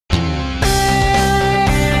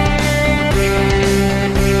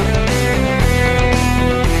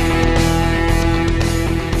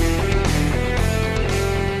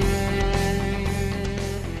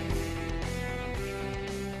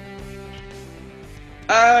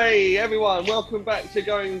Hey everyone, welcome back to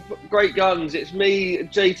Going Great Guns. It's me,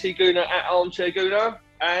 JT Gooner at Armchair Gooner,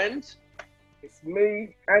 and It's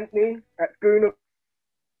me, Anthony, at Gooner.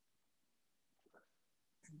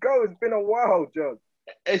 Go, it's been a while, John.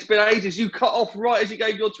 it's been ages. You cut off right as you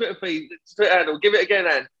gave your Twitter handle. Give it again,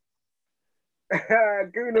 Ann.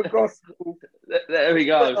 Gooner Gospel. There we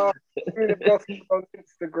go. Gooner Gospel on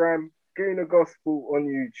Instagram, Gooner Gospel on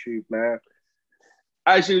YouTube, man.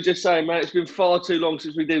 As you were just saying, man, it's been far too long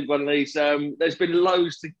since we did one of these. There's been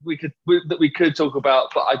loads that we could talk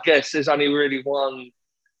about, but I guess there's only one.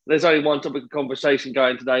 There's only one topic of conversation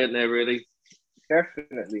going today, isn't there? Really?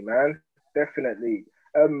 Definitely, man. Definitely.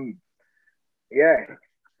 Yeah.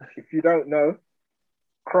 If you don't know,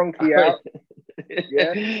 Cronky out.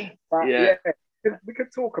 Yeah. But yeah, we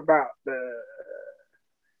could talk about the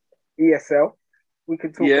ESL. We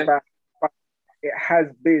could talk about, but it has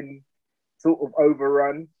been sort of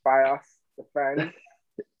overrun by us, the fans.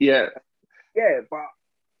 Yeah, but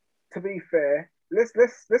to be fair, let's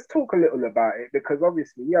talk a little about it, because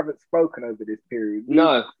obviously we haven't spoken over this period.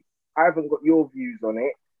 No, I haven't got your views on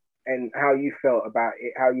it and how you felt about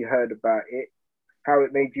it, how you heard about it, how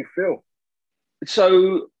it made you feel.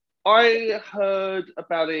 So I heard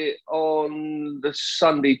about it on the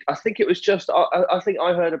Sunday. I think it was just. I think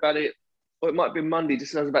I heard about it, or it might have been Monday,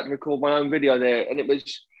 just as I was about to record my own video there, and it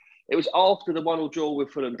was after the 1-1 draw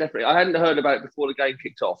with Fulham. Definitely, I hadn't heard about it before the game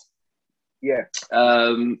kicked off. Yeah.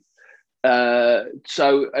 I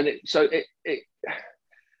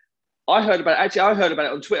heard about it. Actually, I heard about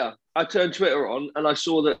it on Twitter. I turned Twitter on and I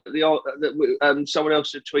saw that someone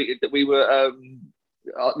else had tweeted that we were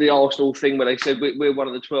the Arsenal thing where they said we're one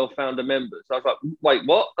of the 12 founder members. I was like, wait,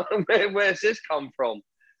 what? Where's this come from?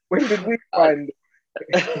 When did we find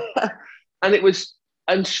it? And it was.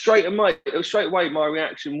 And straight away, my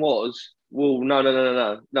reaction was, "Well,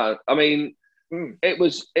 no." I mean, it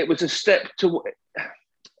was a step to.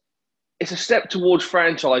 It's a step towards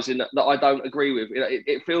franchising that I don't agree with.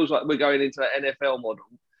 It feels like we're going into an NFL model,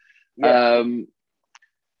 and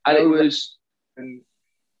it was,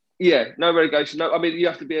 no relegation. No, I mean you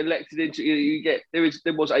have to be elected into. You get there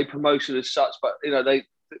was a promotion as such, but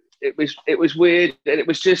it was weird, and it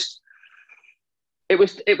was just. It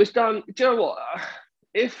was done. Do you know what?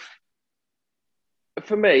 If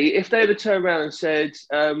they had turned around and said,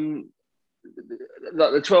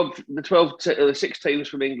 like the 6 teams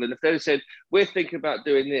from England, if they had said, we're thinking about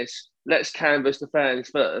doing this, let's canvass the fans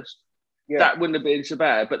first, that wouldn't have been so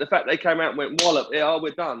bad. But the fact they came out and went, wallop, we're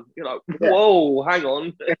done. Whoa, hang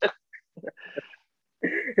on.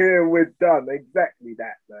 Here, we're done. Exactly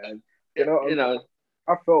that, man.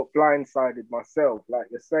 I felt blindsided myself, like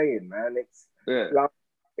you're saying, man. It's like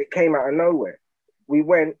it came out of nowhere. We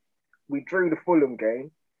drew the Fulham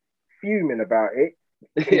game, fuming about it.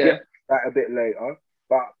 That a bit later,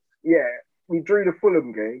 but we drew the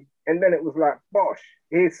Fulham game, and then it was like, bosh,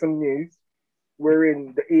 here's some news. We're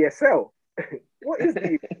in the ESL. What is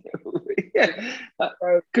the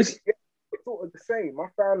because it's sort of the same. I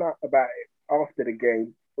found out about it after the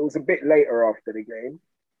game. It was a bit later after the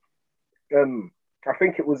game. I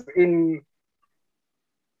think it was pretty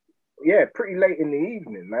late in the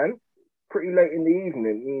evening, man. Pretty late in the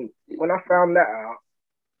evening. And when I found that out,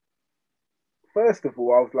 first of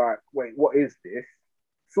all, I was like, wait, what is this?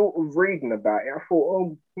 Sort of reading about it. I thought,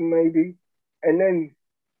 oh, maybe. And then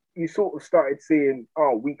you sort of started seeing,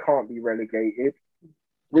 oh, we can't be relegated.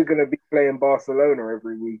 We're going to be playing Barcelona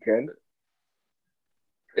every weekend.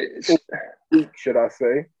 Week, should I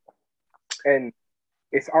say. And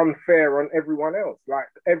it's unfair on everyone else. Like,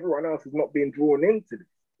 everyone else is not being drawn into this.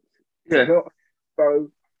 Yeah. So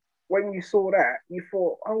when you saw that, you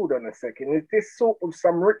thought, hold on a second, is this sort of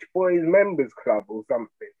some rich boys members club or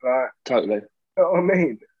something? Like, totally. You know what I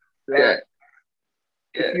mean? Like,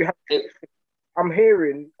 I'm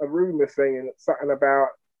hearing a rumor saying something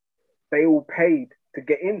about they all paid to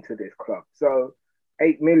get into this club. So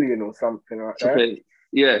 8 million or something like that.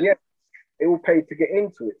 Yeah. They all paid to get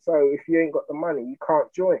into it. So if you ain't got the money, you can't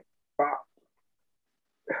join. But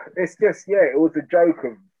it's just, it was a joke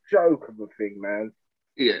of a thing, man.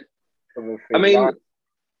 Yeah. I mean,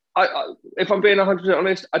 if I'm being 100%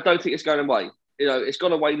 honest, I don't think it's going away. It's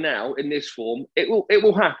gone away now in this form. It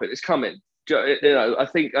will happen. It's coming. I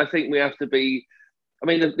think we have to be. I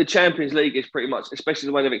mean, the Champions League is pretty much, especially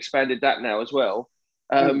the way they've expanded that now as well.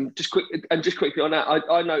 Just quickly on that,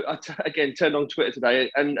 I know. Again, turned on Twitter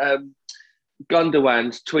today, and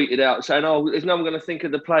Gundogan's tweeted out saying, "Oh, there's no one going to think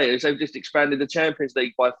of the players. They've just expanded the Champions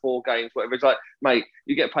League by 4 games, whatever." It's like, mate,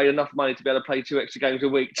 you get paid enough money to be able to play 2 extra games a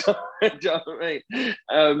week. Do you know what I mean?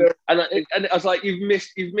 And I was like, you've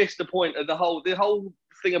missed the point of the whole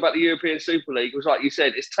thing about the European Super League was, like you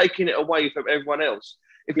said, it's taking it away from everyone else.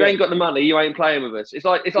 If you ain't got the money, you ain't playing with us.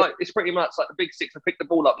 It's pretty much like the Big Six have picked the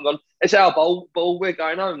ball up and gone, it's our ball, we're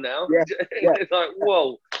going home now. Yeah. It's like,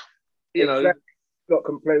 whoa, you know. Not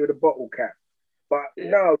can play with a bottle cap. But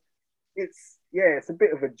no, it's a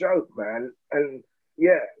bit of a joke, man. And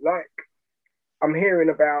like I'm hearing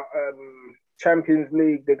about Champions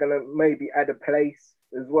League, they're gonna maybe add a place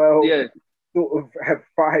as well. Yeah. Sort of have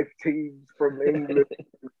 5 teams from England,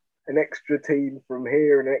 an extra team from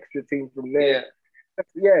here, and an extra team from there.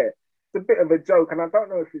 Yeah, it's a bit of a joke, and I don't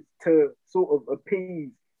know if it's to sort of appease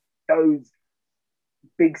those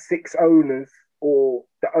Big Six owners or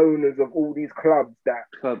the owners of all these clubs that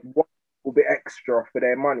want a little bit extra for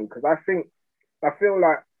their money. Because I feel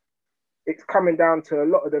like it's coming down to a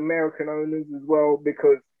lot of the American owners as well,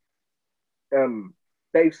 because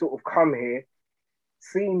they've sort of come here,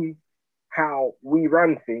 seen how we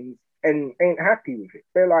run things, and ain't happy with it.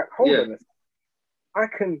 They're like, hold on a second, I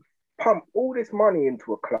can pump all this money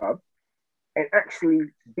into a club and actually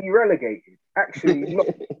be relegated, actually not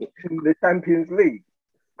in the Champions League.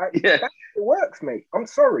 It works, mate. I'm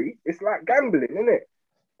sorry. It's like gambling, isn't it?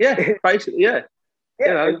 Yeah, basically, yeah. You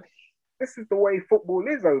know. This is the way football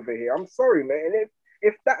is over here. I'm sorry, mate. And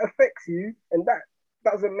if that affects you and that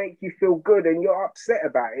doesn't make you feel good and you're upset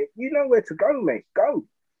about it, you know where to go, mate. Go.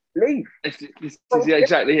 Leave. This is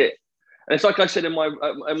exactly it. And it's like I said in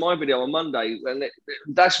my video on Monday, and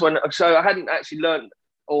that's when. So I hadn't actually learned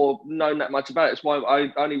or known that much about it. That's why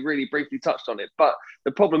I only really briefly touched on it. But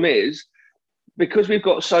the problem is, because we've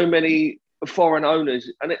got so many foreign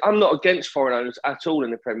owners, and I'm not against foreign owners at all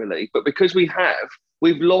in the Premier League, but because we've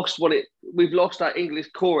lost that English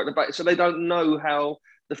core at the back, so they don't know how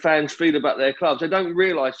the fans feel about their clubs. They don't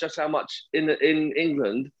realise just how much in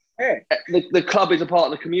England the club is a part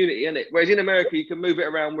of the community, isn't it? Whereas in America, you can move it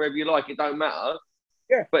around wherever you like; it don't matter.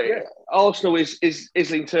 But Arsenal is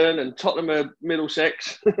Islington, and Tottenham are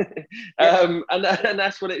Middlesex, and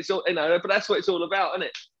that's what it's all. But that's what it's all about, isn't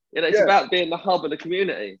it? It's about being the hub of the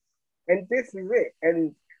community. And this is it.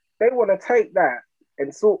 And they want to take that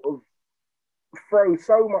and sort of throw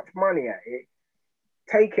so much money at it,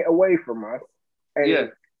 take it away from us,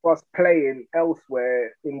 and us playing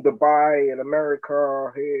elsewhere in Dubai, in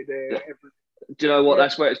America, here, there, everywhere. Do you know what?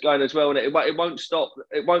 That's where it's going as well, and it won't stop.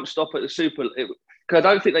 It won't stop at the Super. Because I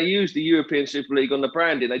don't think they use the European Super League on the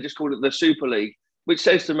branding. They just call it the Super League, which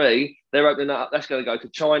says to me they're opening that up. That's going to go to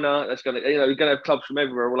China. That's going to, you're going to have clubs from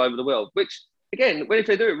everywhere, all over the world. Which, again, if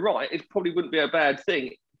they do it right, it probably wouldn't be a bad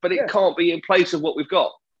thing. But it can't be in place of what we've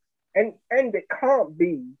got. And it can't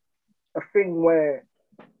be a thing where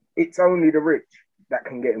it's only the rich that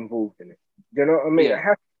can get involved in it. Do you know what I mean? It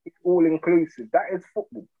has to be all inclusive. That is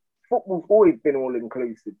football. Football's always been all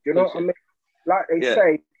inclusive. Do you know what I mean? Like they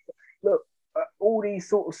say, look, all these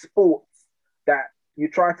sort of sports that you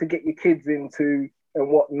try to get your kids into and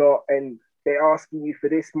whatnot, and they're asking you for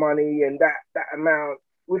this money and that amount.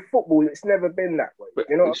 With football, it's never been that way.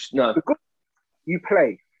 You know, because you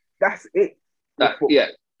play. That's it.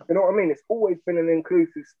 You know what I mean? It's always been an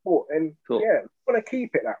inclusive sport, and we want to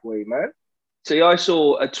keep it that way, man. See, I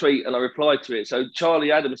saw a tweet and I replied to it. So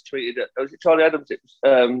Charlie Adams tweeted it. Was it Charlie Adams? It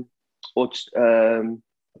was,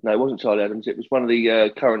 no, it wasn't Charlie Adams. It was one of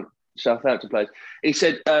the current Southampton players. He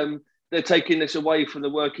said they're taking this away from the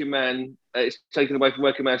working man. It's taken away from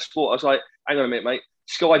working man sport. I was like, hang on a minute, mate.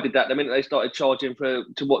 Sky did that the minute they started charging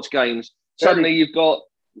to watch games. Suddenly you've got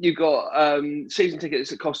season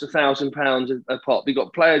tickets that cost £1,000 a pop. You've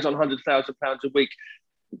got players on £100,000 a week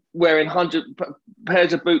wearing 100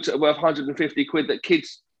 pairs of boots that are worth 150 quid that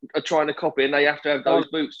kids are trying to copy, and they have to have those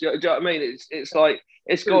boots. Do you know what I mean? It's like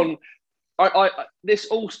it's gone. This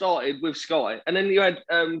all started with Sky, and then you had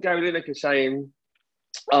Gary Lineker saying,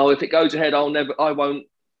 "Oh, if it goes ahead,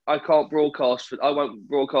 I can't broadcast. I won't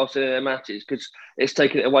broadcast any of their matches because it's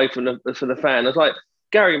taking it away from the fan." I was like,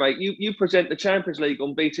 Gary, mate, you present the Champions League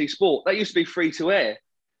on BT Sport. That used to be free to air.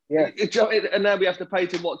 Yeah. And now we have to pay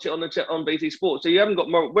to watch it on BT Sport. So you haven't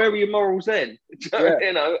got where were your morals then?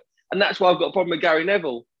 You know, and that's why I've got a problem with Gary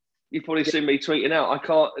Neville. You've probably seen me tweeting out.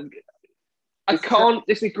 I can't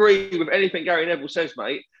disagree with anything Gary Neville says,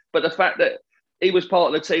 mate. But the fact that he was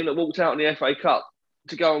part of the team that walked out in the FA Cup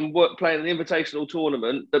to go and play in an invitational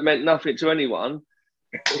tournament that meant nothing to anyone.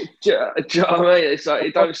 Do you know what I mean? It's like,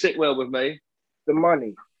 it don't sit well with me. The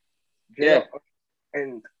money.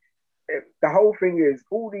 And the whole thing is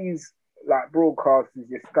all these like broadcasters,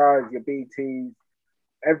 your Skies, your BTs,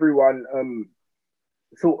 everyone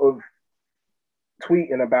sort of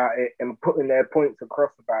tweeting about it and putting their points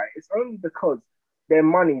across about it. It's only because their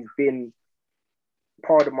money's been,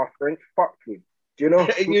 pardon my French, fucked with. Do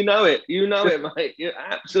you know? You know it, mate. Yeah,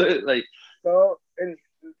 absolutely. So, and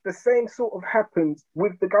the same sort of happens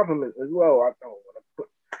with the government as well. I don't want to put,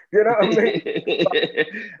 you know what I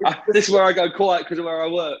mean? This is where I go quiet because of where I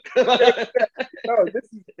work. No, this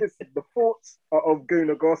is the thoughts of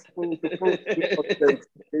Gooner Gospel, the thoughts of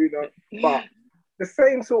Gooner, but the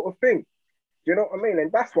same sort of thing. Do you know what I mean?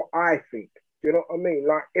 And that's what I think. Do you know what I mean?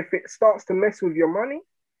 Like, if it starts to mess with your money,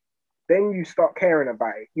 then you start caring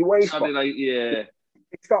about it. You wait for it. Yeah.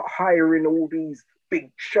 You start hiring all these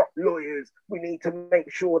big shot lawyers. We need to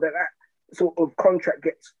make sure that sort of contract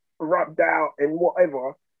gets rubbed out and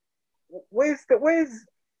whatever. Where's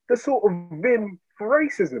the sort of vim for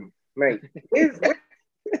racism, mate?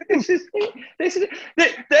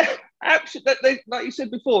 They're absolutely, like you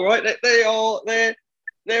said before, right?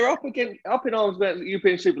 They're up in arms about the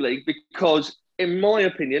European Super League because, in my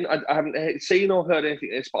opinion, I haven't seen or heard anything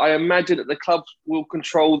of this, but I imagine that the clubs will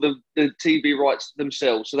control the TV rights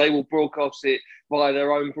themselves, so they will broadcast it via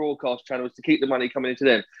their own broadcast channels to keep the money coming into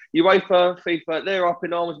them. UEFA, FIFA, they're up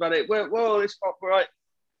in arms about it. Well, it's not right.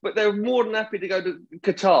 But they're more than happy to go to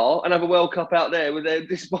Qatar and have a World Cup out there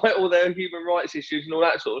despite all their human rights issues and all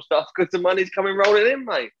that sort of stuff, because the money's coming rolling in,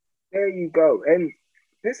 mate. There you go. And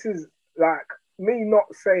this is like me I'm not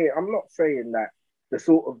saying that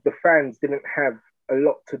the fans didn't have a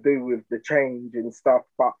lot to do with the change and stuff,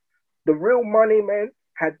 but the real money men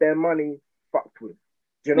had their money fucked with.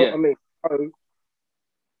 Do you know what I mean? So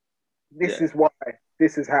this is why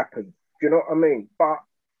this has happened. Do you know what I mean? But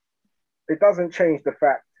it doesn't change the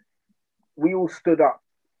fact we all stood up,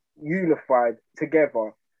 unified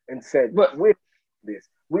together, and said, "We're this.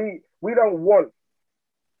 We don't want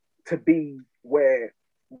to be where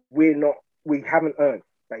we haven't earned,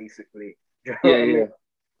 basically." Do you know what I mean?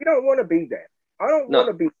 We don't want to be there. I don't want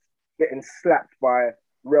to be getting slapped by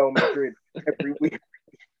Real Madrid every week,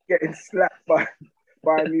 getting slapped by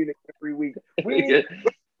Bayern Munich every week. We need to get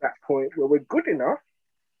to that point where we're good enough.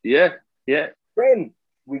 Yeah. Then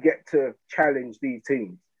we get to challenge these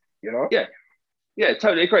teams. You know? Yeah,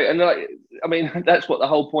 totally agree. And that's what the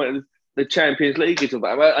whole point of the Champions League is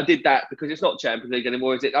about. I did that because it's not Champions League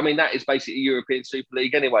anymore, is it? I mean, that is basically European Super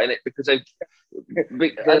League anyway, isn't it? Because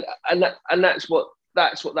and that's what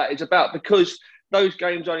that is about. Because those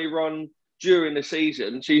games only run during the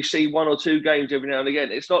season, so you see one or two games every now and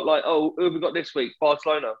again. It's not like, oh, who have we got this week?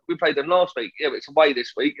 Barcelona. We played them last week. Yeah, but it's away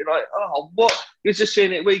this week. You're like, oh, what? You're just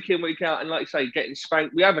seeing it week in, week out, and like you say, getting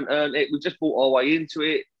spanked. We haven't earned it. We just bought our way into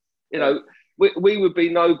it. You know, we would be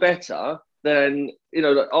no better than,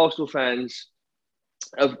 the Arsenal fans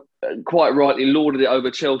have quite rightly lauded it over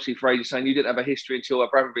Chelsea for ages, saying you didn't have a history until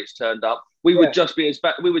Abramovich turned up. We would just be as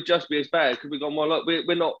bad. We would just be as bad because we've gone, well, look,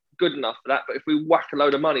 we're not good enough for that. But if we whack a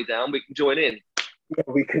load of money down, we can join in. Yeah,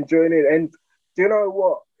 we can join in. And do you know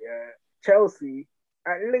what? Yeah, Chelsea,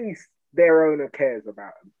 at least their owner cares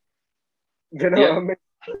about them. Do you know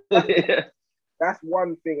what I mean? That's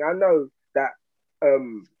one thing. I know that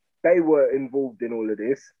they were involved in all of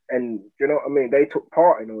this, and you know what I mean? They took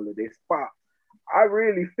part in all of this, but I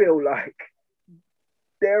really feel like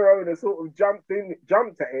their owner sort of jumped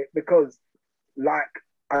at it because, like,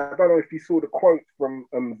 I don't know if you saw the quote from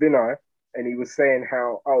Vinay, and he was saying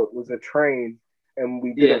how, it was a train and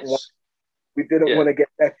we didn't want to get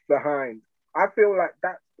left behind. I feel like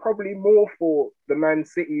that's probably more for the Man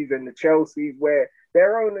Cities and the Chelseas, where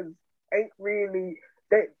their owners ain't really,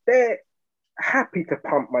 they're happy to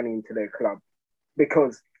pump money into their club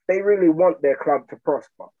because they really want their club to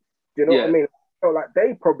prosper. Do you know what I mean? I felt like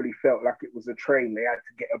they probably felt like it was a train they had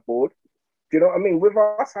to get aboard. Do you know what I mean? With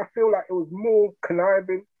us, I feel like it was more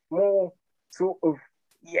conniving, more sort of,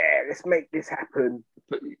 let's make this happen.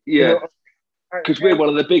 Because we're one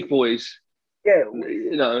of the big boys. Yeah.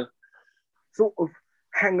 Sort of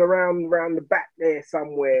hang around the back there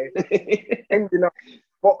somewhere, ending up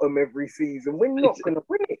bottom every season. We're not going to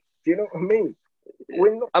win it. Do you know what I mean?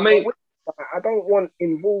 We're not. I don't want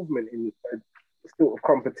involvement in a sort of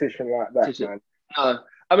competition like that, man. No,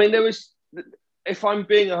 I mean, there was. If I'm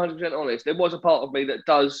being 100% honest, there was a part of me that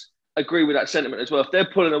does agree with that sentiment as well. If they're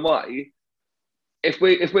pulling away, if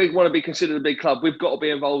we want to be considered a big club, we've got to be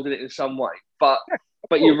involved in it in some way. But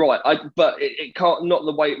you're right. But it can't, not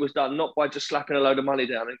the way it was done, not by just slapping a load of money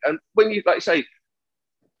down. And when you, like say,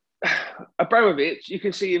 Abramovich, you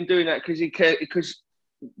can see him doing that because he cares. Because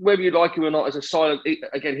whether you like him or not, as a silent,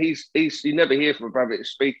 again, he's you never hear from Abramovich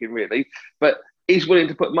speaking really, but he's willing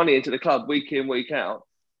to put money into the club week in, week out.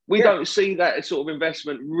 We don't see that sort of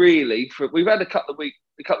investment really. We've had a couple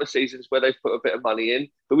of seasons where they've put a bit of money in,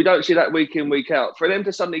 but we don't see that week in, week out. For them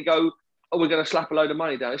to suddenly go, oh, we're going to slap a load of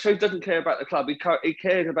money down. So he doesn't care about the club. He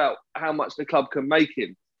cares about how much the club can make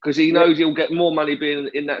him. because he knows he'll get more money being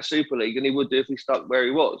in that Super League than he would do if he stuck where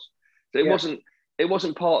he was. So it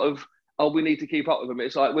wasn't part of, oh, we need to keep up with him.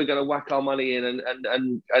 It's like we're going to whack our money in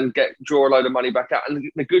and draw a load of money back out.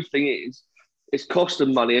 And the good thing is, it's cost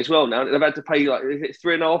them money as well now. They've had to pay like, is it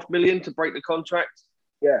 $3.5 million to break the contract?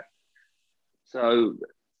 Yeah. So,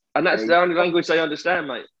 and that's the only language they understand,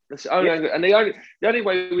 mate. That's the only language. And the only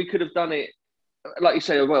way we could have done it, like you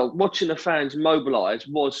say, well, watching the fans mobilise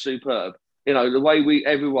was superb. You know, the way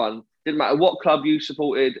everyone, didn't matter what club you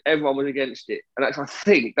supported, everyone was against it. And I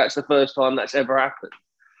think that's the first time that's ever happened.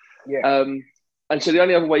 Yeah. And so the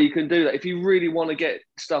only other way you can do that, if you really want to get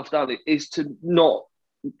stuff done, is to not,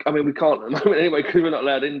 I mean, we can't at the moment anyway because we're not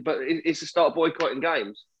allowed in, but it's to start boycotting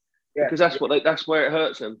games. Yeah. Because that's where it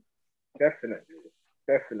hurts them. Definitely.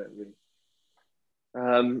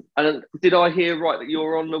 And did I hear right that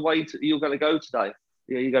you're on the way you're going to go today?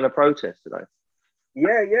 Yeah, you're going to protest today?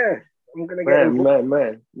 Yeah. I'm going to get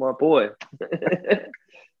Man, my boy.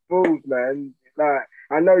 Balls, man. Like,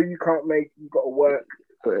 I know you can't you've got to work.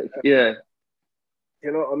 Yeah.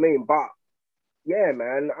 You know what I mean? But, yeah,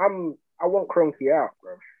 man, I want Kroenke out,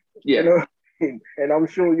 bro. Yeah. You know what I mean? And I'm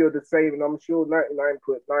sure you're the same, and I'm sure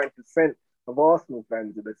 99.9% of Arsenal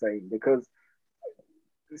fans are the same, because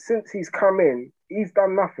since he's come in, he's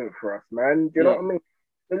done nothing for us, man. Do you know what I mean?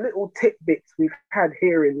 The little tidbits we've had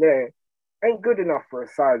here and there ain't good enough for a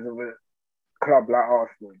size of a club like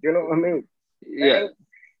Arsenal. Do you know what I mean? Yeah.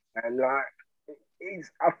 And like,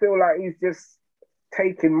 I feel like he's just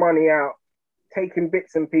taking money out, taking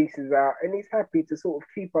bits and pieces out, and he's happy to sort of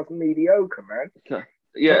keep us mediocre, man. Okay.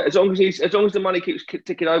 Yeah, as long as the money keeps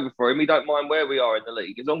ticking over for him, he don't mind where we are in the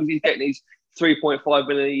league. As long as he's getting his 3.5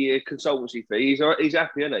 million a year consultancy fee, he's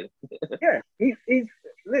happy, isn't he? Yeah,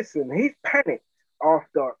 he's panicked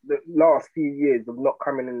after the last few years of not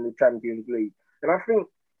coming in the Champions League, and I think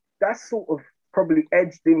that's sort of probably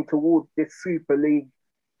edged him towards this Super League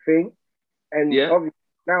thing. And obviously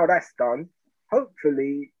now that's done,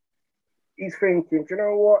 hopefully he's thinking, you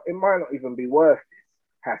know what, it might not even be worth this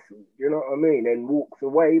hassle, you know what I mean, and walks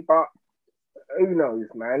away. But who knows,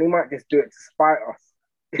 man? He might just do it to spite us.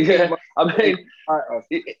 Yeah, I mean,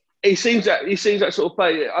 he seems that sort of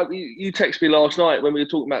play. You texted me last night when we were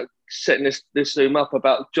talking about setting this Zoom up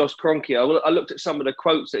about Josh Kroenke. I looked at some of the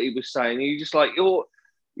quotes that he was saying. And you're just like,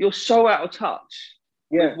 you're so out of touch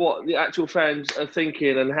with what the actual fans are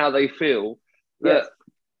thinking and how they feel. That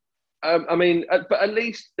I mean, but at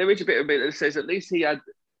least there is a bit of it that says at least he had.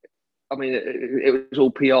 I mean, it was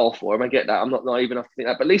all PR for him. I get that. I'm not naive enough to think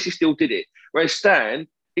that, but at least he still did it. Whereas Stan,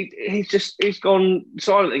 he's gone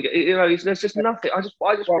silent. You know, there's just nothing. I just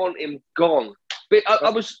want him gone. But I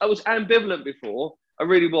was ambivalent before. I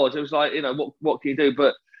really was. It was like, you know, what can you do?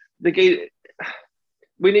 But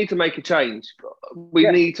we need to make a change. We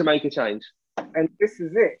need to make a change. And this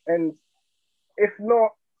is it. And if not,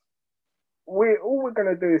 all we're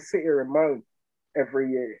gonna do is sit here and moan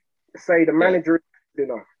every year. Say the manager isn't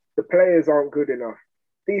good enough, the players aren't good enough,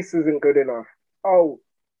 this isn't good enough. Oh,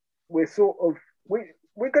 we're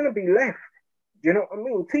gonna be left. Do you know what I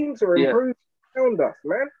mean? Teams are improving around us,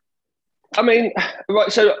 man. I mean,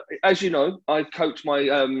 right. So as you know, I coach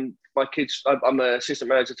my my kids. I'm an assistant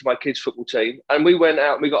manager to my kids' football team, and we went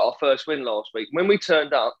out and we got our first win last week. When we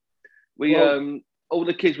turned up, all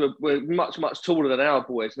the kids were much taller than our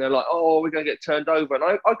boys, and they're like, "Oh, we're going to get turned over." And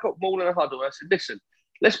I got them all in a huddle. And I said, "Listen,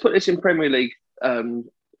 let's put this in Premier League. Let's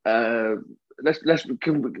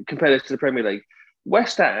compare this to the Premier League.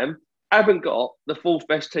 West Ham haven't got the fourth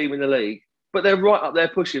best team in the league, but they're right up there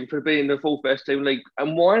pushing for being the fourth best team in the league.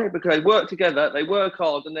 And why? Because they work together, they work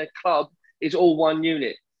hard, and their club is all one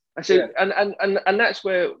unit." I said, and that's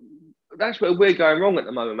where we're going wrong at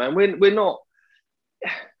the moment, man. We're not.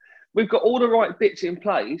 We've got all the right bits in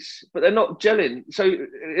place, but they're not gelling. So,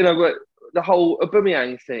 you know, the whole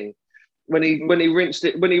Aubameyang thing, when he rinsed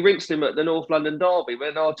him at the North London derby,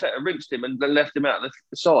 when Arteta rinsed him and then left him out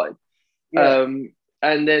the side. Yeah.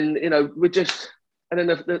 And then, you know, and then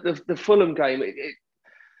the Fulham game,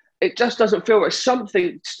 it just doesn't feel right.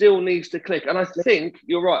 Something still needs to click. And I think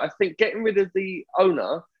you're right. I think getting rid of the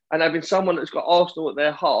owner and having someone that's got Arsenal at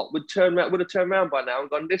their heart would have turned around by now and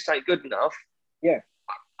gone, this ain't good enough. Yeah.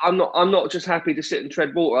 I'm not just happy to sit and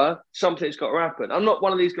tread water. Something's got to happen. I'm not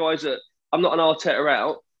one of these guys I'm not an Arteta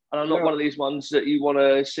out, and I'm not one of these ones that you want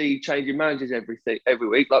to see changing managers every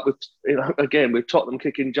week. Like with Tottenham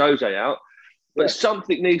kicking Jose out, but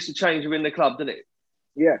something needs to change within the club, doesn't it?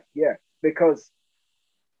 Yeah, because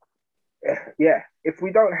if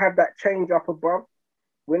we don't have that change up above,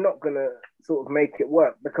 we're not gonna sort of make it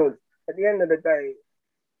work. Because at the end of the day,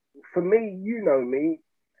 for me, you know me.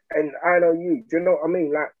 And I know you. Do you know what I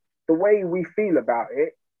mean? Like, the way we feel about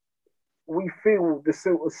it we feel the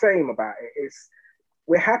sort of same about it.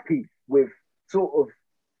 We're happy with sort of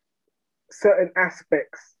certain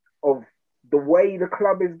aspects of the way the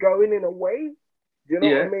club is going in a way. Do you know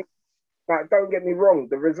what I mean? Like, don't get me wrong,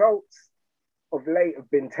 the results of late have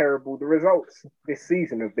been terrible. The results this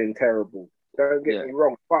season have been terrible. Don't get me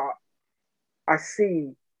wrong, but I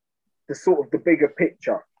see the sort of the bigger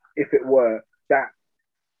picture, if it were, that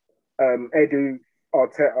Edu,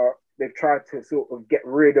 Arteta, they've tried to sort of get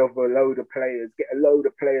rid of a load of players, get a load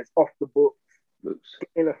of players off the books,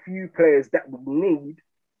 getting a few players that we need.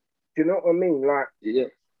 Do you know what I mean? Like,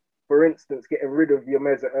 for instance, getting rid of your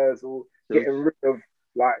Mesut Ozil, getting rid of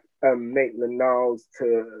like Maitland-Niles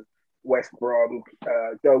to West Brom,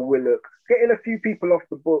 Joe Willock, getting a few people off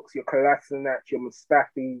the books, your Kolasinac, your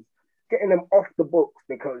Mustafis, getting them off the books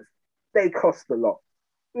because they cost a lot.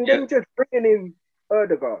 And then just bringing in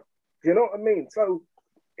Erdegaard. Do you know what I mean? So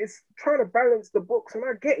it's trying to balance the books, and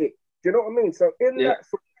I get it. Do you know what I mean? So in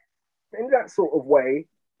that sort of way,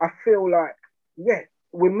 I feel like,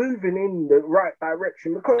 we're moving in the right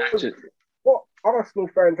direction, because what Arsenal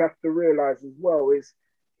fans have to realise as well is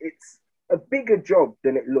it's a bigger job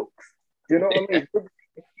than it looks. Do you know what I mean?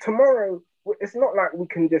 Tomorrow, it's not like we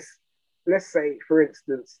can just, let's say, for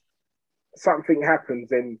instance, something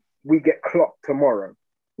happens and we get Klopp tomorrow.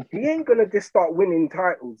 He ain't going to just start winning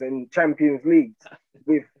titles in Champions Leagues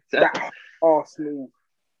with that Arsenal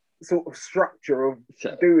sort of structure of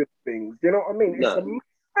doing things. Do you know what I mean? It's a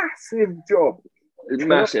massive job. It's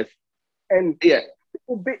massive. And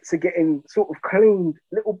little bits are getting sort of cleaned,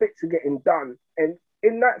 little bits are getting done. And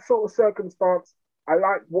in that sort of circumstance, I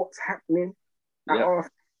like what's happening at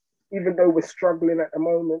Arsenal, even though we're struggling at the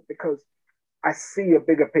moment, because I see a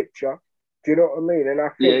bigger picture. Do you know what I mean? And I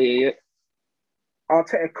think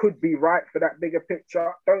Arteta could be right for that bigger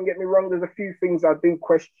picture. Don't get me wrong, there's a few things I do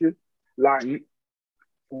question, like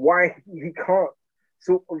why he can't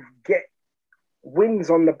sort of get wins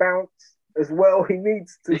on the bounce as well. He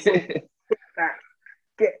needs to sort of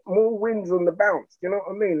get more wins on the bounce. You know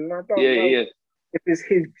what I mean? And I don't know if it's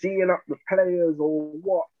his G'ing up the players or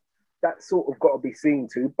what. That's sort of got to be seen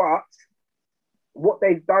to. But what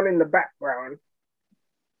they've done in the background,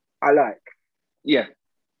 I like. Yeah,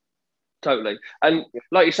 totally. And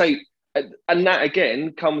like you say, and that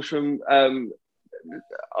again comes from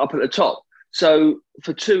up at the top. So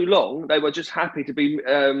for too long, they were just happy to be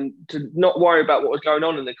to not worry about what was going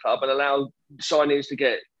on in the club and allow signings to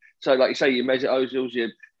get. So, like you say, your Mesut Ozils, your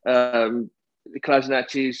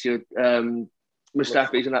Kolasinacs, your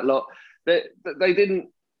Mustafis, and that lot. They didn't.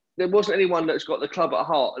 There wasn't anyone that's got the club at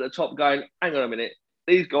heart at the top going, hang on a minute,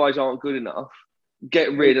 these guys aren't good enough.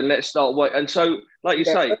 Get rid and let's start work. And so, like you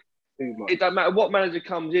say, it doesn't matter what manager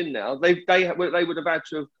comes in now. They would have had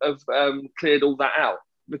to have cleared all that out,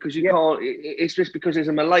 because you can't. It's just because there's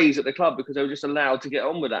a malaise at the club because they were just allowed to get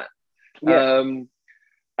on with that.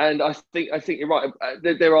 And I think you're right.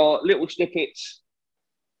 There are little snippets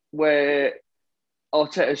where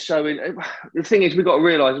Arteta's showing. The thing is, we've got to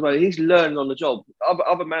realise, well, he's learning on the job.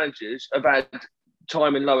 Other managers have had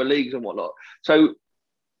time in lower leagues and whatnot. So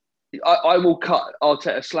I will cut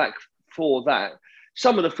Arteta slack for that.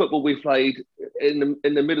 Some of the football we played in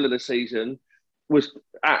the middle of the season was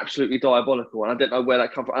absolutely diabolical, and I don't know where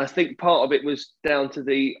that comes from. And I think part of it was down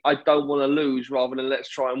to I don't want to lose rather than let's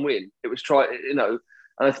try and win. It was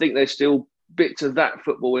and I think there's still bits of that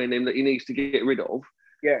football in him that he needs to get rid of.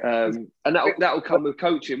 And that'll come with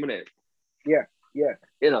coaching, won't it?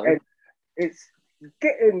 And it's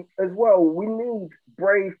getting as well. We need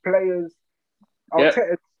brave players.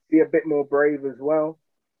 Arteta be a bit more brave as well.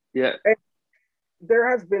 And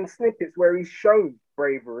there has been snippets where he's shown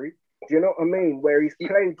bravery. Do you know what I mean? Where he's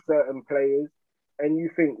played certain players, and you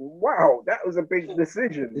think, "Wow, that was a big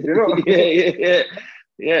decision." Do you know what I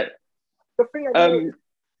mean? The thing about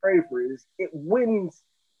bravery is it wins.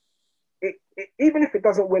 It even if it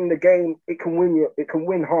doesn't win the game, it can win you. It can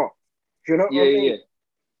win hearts. Do you know what I mean?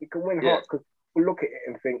 It can win hearts because we look at it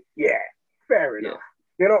and think, fair enough.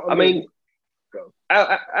 You know what I mean?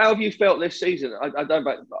 How have you felt this season? I don't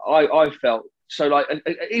know. I felt so, like,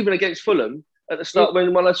 even against Fulham at the start,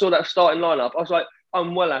 when I saw that starting lineup, I was like,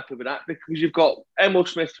 I'm well happy with that, because you've got Emil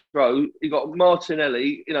Smith-Rowe, you've got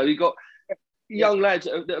Martinelli, you've got young lads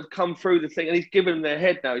that have come through the thing, and he's given them their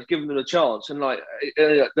head now. He's given them a chance, and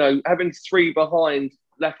having three behind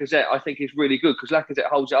Lacazette, I think is really good, because Lacazette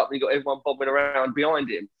holds it up, and you've got everyone bobbing around behind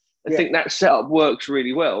him. I think that setup works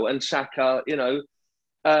really well, and Saka,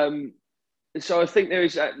 so I think there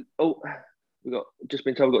is that. We've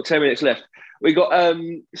got 10 minutes left. We got there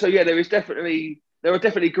are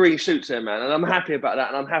definitely green shoots there, man, and I'm happy about that,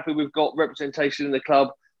 and I'm happy we've got representation in the club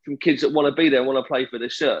from kids that want to be there and want to play for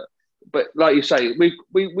this shirt. but like you say,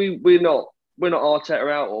 we're not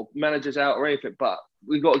Arteta out or managers out or anything, but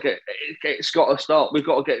we've got to it's got to start. We've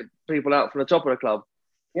got to get people out from the top of the club.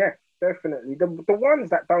 Yeah, definitely. The ones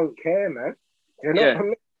that don't care, man. You know what I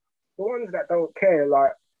mean? The ones that don't care,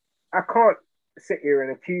 like, I can't sit here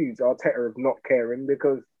and accuse Arteta of not caring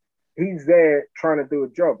because he's there trying to do a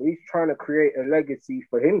job. He's trying to create a legacy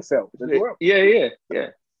for himself as well. Yeah.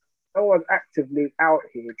 No one's actively out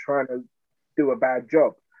here trying to do a bad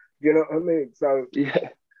job. You know what I mean? So, yeah.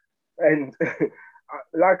 And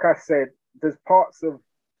like I said, there's parts of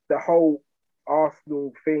the whole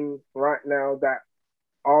Arsenal thing right now that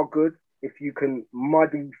are good if you can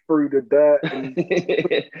muddy through the dirt and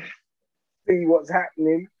see what's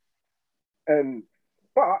happening.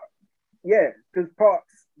 But yeah, there's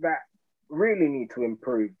parts that really need to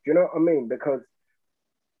improve. Do you know what I mean? Because,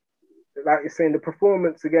 like you're saying, the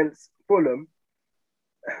performance against Fulham,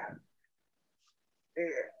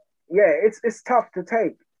 it's tough to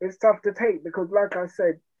take. It's tough to take because, like I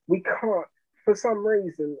said, we can't, for some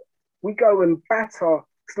reason, we go and batter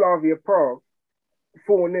Slavia Prague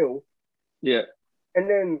 4-0. Yeah. And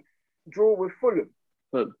then draw with Fulham.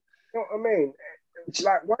 You know what I mean?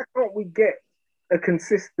 Like, why can't we get a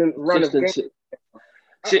consistent run of games?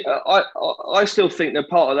 See, I still think that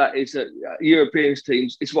part of that is that European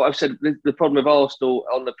teams, it's what I've said, the problem with Arsenal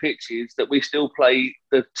on the pitch is that we still play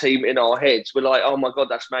the team in our heads. We're like, oh my God,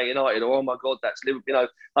 that's Man United, or oh my God, that's Liverpool. You know,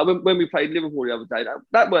 like when we played Liverpool the other day,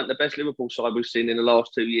 that weren't the best Liverpool side we've seen in the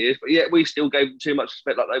last 2 years, but yet we still gave them too much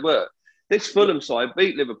respect like they were. This Fulham side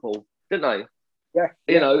beat Liverpool, didn't they? Yeah.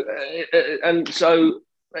 You know, and so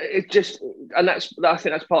it just, and I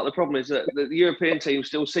think that's part of the problem is that the European teams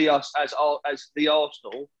still see us as the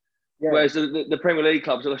Arsenal, whereas the Premier League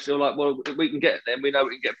clubs are still like, well, we can get them, we know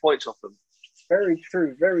we can get points off them. Very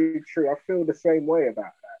true, very true. I feel the same way about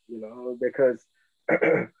that, you know, because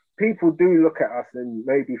people do look at us and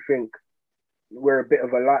maybe think we're a bit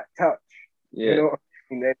of a light touch. Yeah. You know what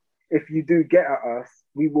I mean? If you do get at us,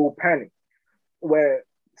 we will panic. Where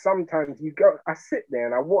sometimes I sit there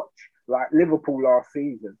and I watch like Liverpool last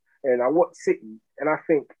season and I watch City and I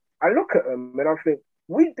look at them and I think,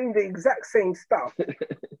 we do the exact same stuff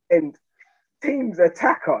and teams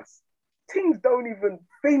attack us. Teams don't even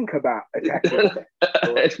think about attacking us.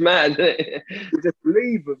 It's mad, isn't it? We just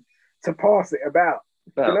leave them to pass it about.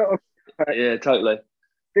 You know? Yeah, totally.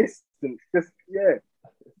 Distance, just,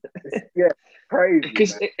 crazy.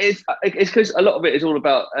 Because it's because a lot of it is all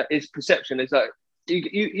about is perception. It's like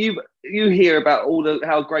you hear about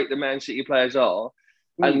how great the Man City players are,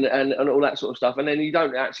 and all that sort of stuff, and then you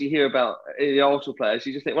don't actually hear about the Arsenal players.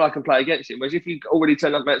 You just think, well, I can play against him. Whereas if you already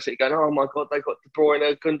turn up Man City going, oh my God, they've got De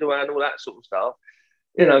Bruyne, Gundogan, all that sort of stuff,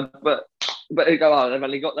 you know. But they go, oh, they've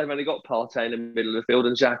only got Partey in the middle of the field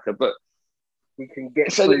and Xhaka, but we can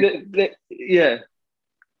get so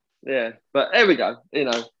yeah. But there we go, you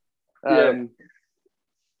know.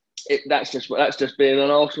 That's just being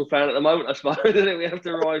an Arsenal fan at the moment, I suppose. We have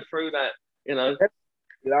to ride through that, you know.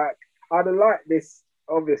 Like, I'd have liked this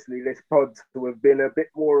pod to have been a bit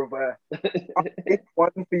more of a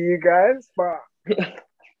one for you guys, but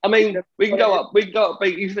I mean, we can go up.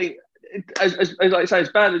 But you think, as like I say,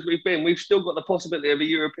 as bad as we've been, we've still got the possibility of a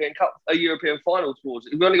European Cup, a European final towards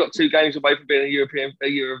it. We've only got 2 games away from being a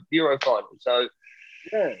Euro final. So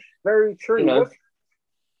yeah, very true. You know,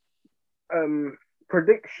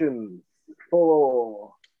 predictions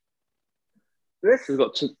for this?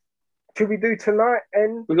 Should we do tonight?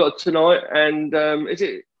 And we've got tonight, and is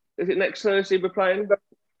it next Thursday we're playing?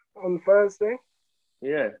 On Thursday?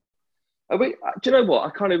 Yeah. Are we? Do you know what? I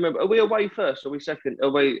can't even remember. Are we away first or are we second? Are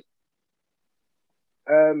we?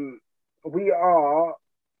 We are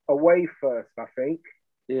away first, I think.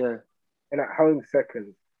 Yeah. And at home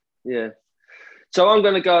second. Yeah. So I'm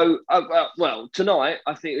going to go. Well, tonight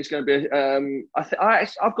I think it's going to be.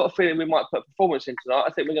 I've got a feeling we might put performance in tonight.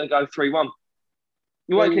 I think we're going to go 3-1.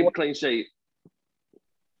 We won't keep a clean sheet.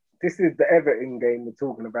 This is the Everton game we're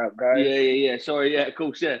talking about, guys. Yeah. Sorry, yeah, of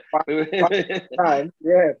course, yeah. By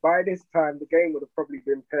this time, the game would have probably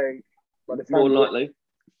been played. By the time more likely.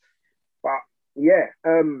 But yeah,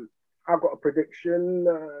 I've got a prediction.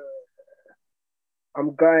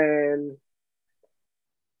 I'm going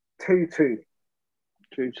 2-2.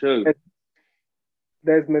 2-2.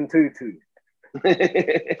 Desmond Tutu.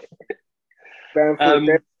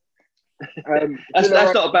 That's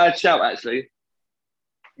not a bad shout, actually.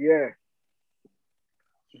 Yeah.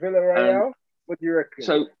 Villarreal, what do you reckon?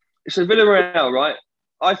 So Villarreal, right?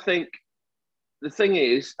 I think the thing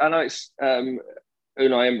is, I know it's Unai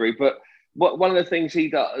Emery, but one of the things he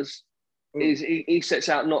does he sets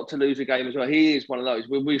out not to lose a game as well. He is one of those.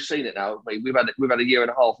 We've seen it now. We've had a year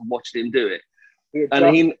and a half of watching him do it,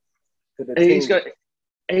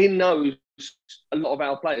 he knows a lot of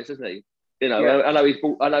our players, doesn't he? You know, yeah. I know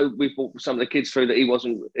we've brought some of the kids through that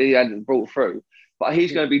he hadn't brought through, but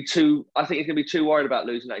he's going to be too. I think he's going to be too worried about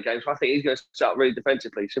losing that game. So I think he's going to start really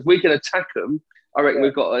defensively. So if we can attack them, I reckon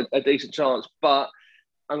we've got a decent chance. But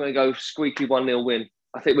I'm going to go squeaky 1-0 win.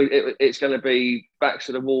 I think it's going to be backs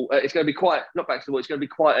to the wall. It's going to be not backs to the wall. It's going to be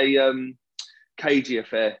quite a cagey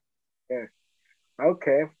affair. Yeah.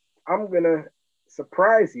 Okay. I'm going to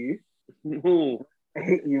surprise you.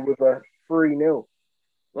 Hit you with a 3-0.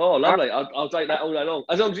 Oh, lovely. I'll take that all day long.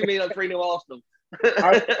 As long as you mean like 3-0 Arsenal.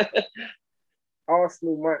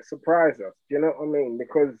 Arsenal might surprise us. Do you know what I mean?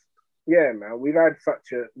 Because, yeah, man, we've had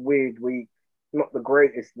such a weird week. Not the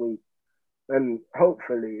greatest week. And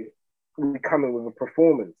hopefully we come in with a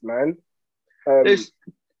performance, man. There's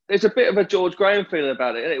a bit of a George Graham feeling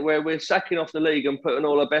about it, isn't it? Where we're sacking off the league and putting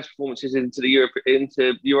all our best performances into Europa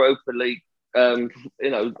League,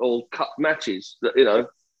 or cup matches. Yeah,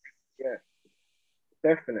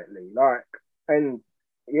 definitely.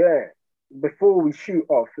 Before we shoot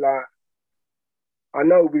off, I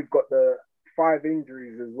know we've got the 5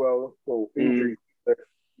 injuries as well. Well, injuries, the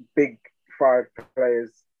big 5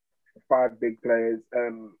 players, 5 big players.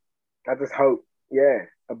 I just hope,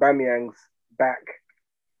 Aubameyang's back.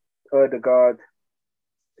 Ødegaard,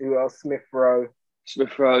 who else? Smith Rowe,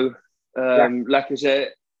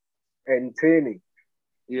 Lacazette, and Tierney.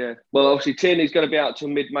 Yeah, well, obviously Tierney's going to be out till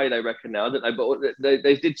mid-May, they reckon now, don't they? But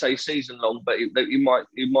they did say season long, but he might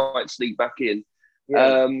sneak back in.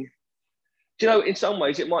 Yeah. Do you know? In some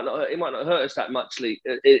ways, it might not hurt us that much,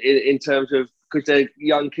 in terms of, because they're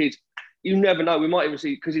young kids. You never know. We might even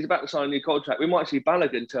see, because he's about to sign a new contract. We might see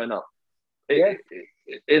Balogun turn up. They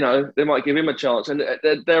might give him a chance, and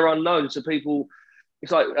they're unknown. So people,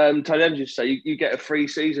 it's like Tony used to say, you get a free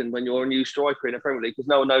season when you're a new striker in the Premier League because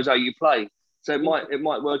no one knows how you play. So it might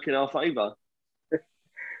work in our favour.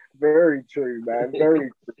 Very true, man.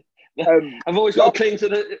 Very true. I've always got to cling to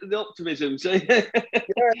the optimism. So.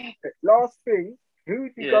 Last thing, who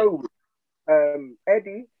do you go with?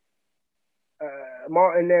 Eddie,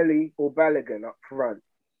 Martinelli, or Balogun up front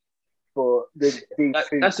for these two?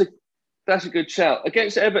 That's a good shout.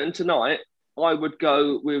 Against Everton tonight, I would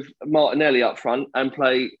go with Martinelli up front and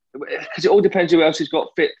play, because it all depends who else has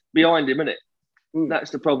got fit behind him, innit?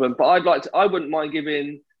 That's the problem. But I wouldn't mind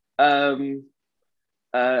giving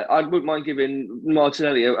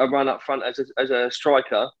Martinelli a run up front as a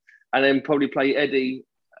striker, and then probably play Eddie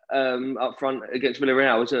up front against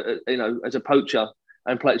Villarreal as a poacher,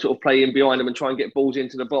 and play in behind him and try and get balls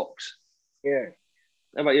into the box. Yeah.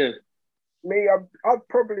 How about you? Me, I'd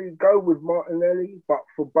probably go with Martinelli, but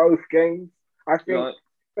for both games, I think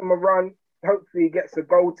give him a run. Hopefully he gets a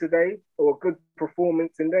goal today or a good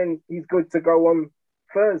performance, and then he's good to go on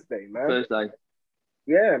Thursday, man. Thursday.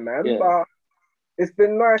 Yeah, man. Yeah. But it's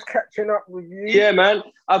been nice catching up with you. Yeah, man.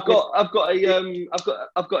 I've got a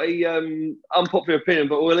unpopular opinion,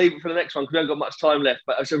 but we'll leave it for the next one because we haven't got much time left.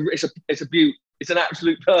 But it's a beaut. It's an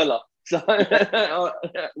absolute perler. So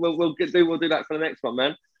we'll do that for the next one,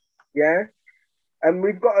 man. Yeah, and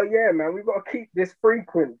we've got to keep this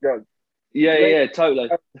frequent, John. Yeah, totally.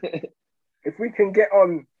 If we can get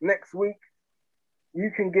on next week,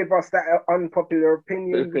 you can give us that unpopular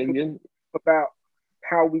opinion about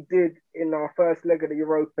how we did in our first leg of the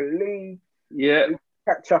Europa League. Yeah. We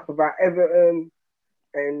catch up about Everton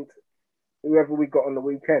and whoever we got on the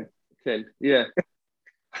weekend. Yeah.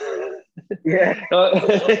 Yeah.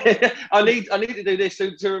 I need to do this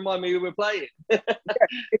to remind me who we're playing.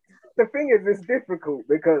 The thing is, it's difficult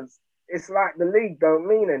because it's like the league don't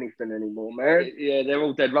mean anything anymore, man. Yeah, they're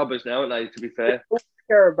all dead rubbers now, aren't they, to be fair? All we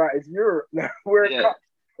care about is Europe now. We're a cup,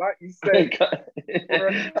 like you said. We're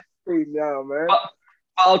a cup team now, man. But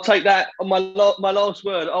I'll take that on my last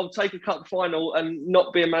word. I'll take a cup final and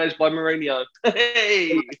not being managed by Mourinho.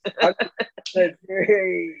 Hey! But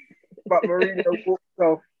Mourinho walked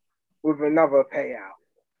off with another payout.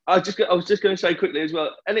 I was just going to say quickly as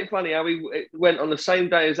well. Isn't it funny how he went on the same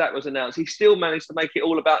day as that was announced? He still managed to make it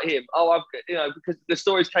all about him. Because the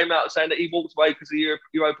stories came out saying that he walked away because of the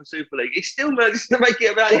Europa Super League. He still managed to make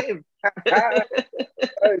it about him. He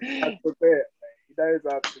knows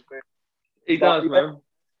how to bit. He does, man.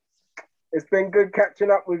 It's been good catching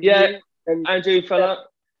up with you. And you, fella.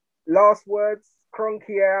 Last words,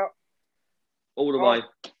 Kroenke out. All the way.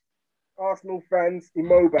 Arsenal fans,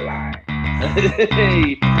 immobilise.